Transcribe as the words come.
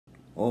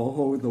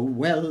Oh, the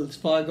Wells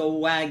Fargo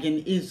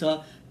wagon is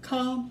a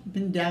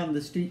coming down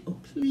the street. Oh,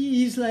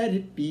 please let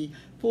it be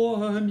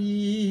for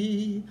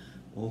me.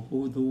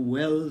 Oh, the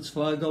Wells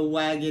Fargo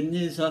wagon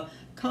is a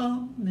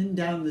coming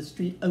down the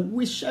street. I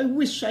wish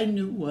I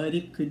knew what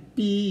it could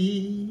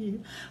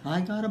be.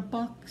 I got a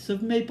box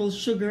of maple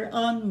sugar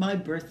on my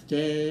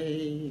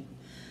birthday.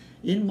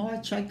 In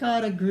March I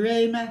got a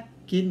gray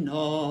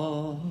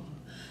Mackinaw.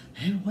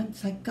 And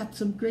once I got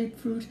some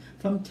grapefruit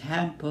from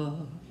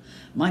Tampa.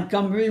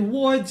 Montgomery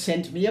Ward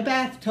sent me a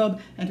bathtub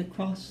and a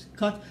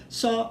cross-cut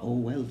saw. Oh,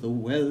 well, the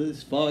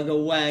Wells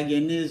Fargo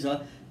wagon is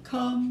a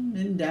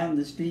coming down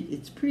the street.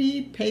 It's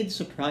prepaid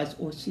surprise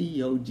or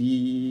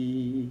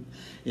COD.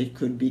 It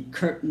could be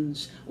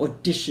curtains or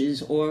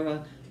dishes or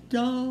a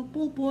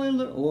double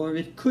boiler, or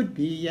it could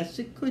be, yes,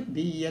 it could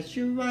be, yes,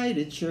 you're right,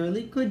 it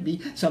surely could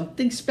be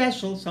something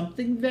special,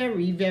 something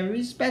very,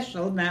 very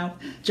special now,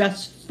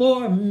 just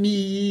for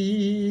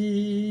me.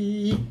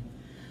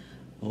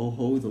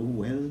 Oh, the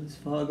Wells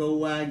Fargo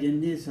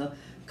wagon is a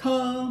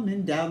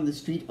coming down the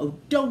street. Oh,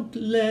 don't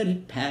let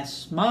it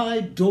pass my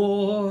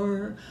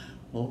door.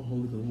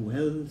 Oh, the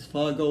Wells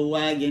Fargo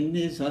wagon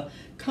is a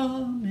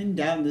coming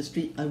down the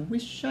street. I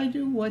wish I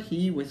knew what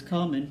he was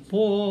coming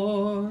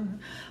for.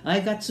 I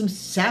got some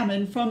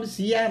salmon from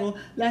Seattle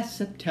last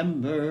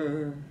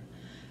September,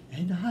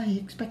 and I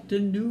expect a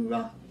new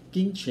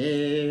rocking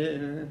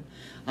chair.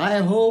 I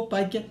hope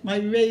I get my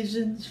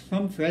raisins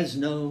from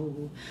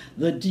Fresno.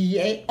 The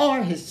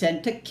DAR has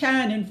sent a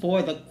cannon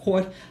for the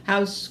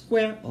courthouse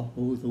square.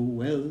 Oh, the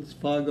Wells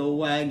Fargo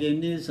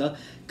wagon is a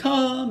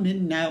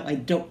coming now. I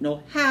don't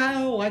know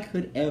how I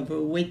could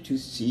ever wait to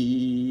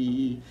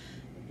see.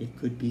 It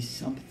could be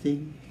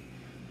something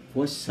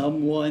for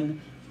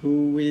someone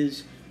who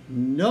is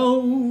no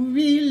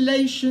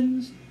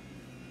relations,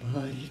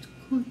 but it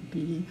could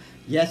be,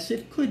 yes,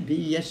 it could be,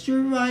 yes,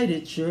 you're right,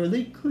 it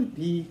surely could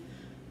be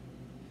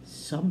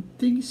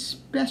something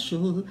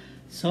special,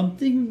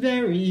 something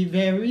very,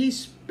 very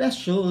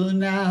special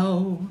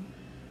now,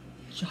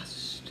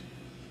 just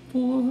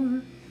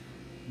for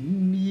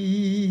me.